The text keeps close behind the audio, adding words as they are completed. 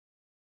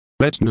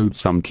Let's note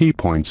some key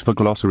points for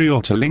glossary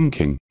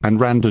autolinking and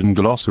random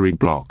glossary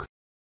block.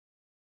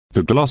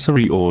 The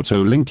glossary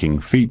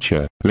auto-linking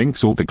feature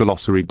links all the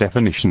glossary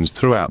definitions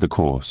throughout the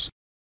course.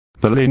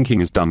 The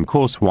linking is done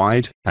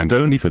course-wide, and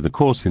only for the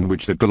course in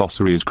which the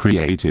glossary is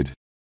created.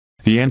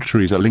 The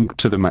entries are linked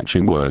to the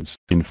matching words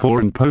in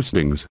foreign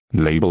postings,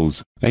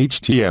 labels,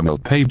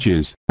 HTML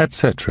pages,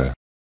 etc.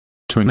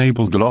 To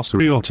enable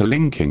glossary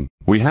auto-linking,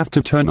 we have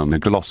to turn on the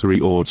glossary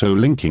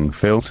auto-linking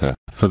filter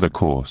for the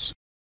course.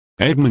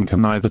 Admin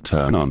can either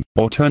turn on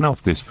or turn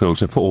off this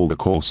filter for all the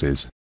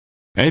courses.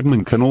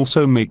 Admin can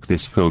also make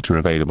this filter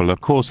available at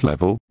course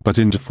level, but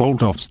in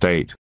default off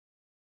state.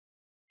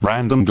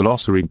 Random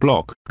glossary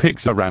block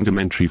picks a random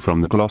entry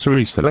from the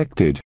glossary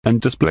selected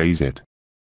and displays it.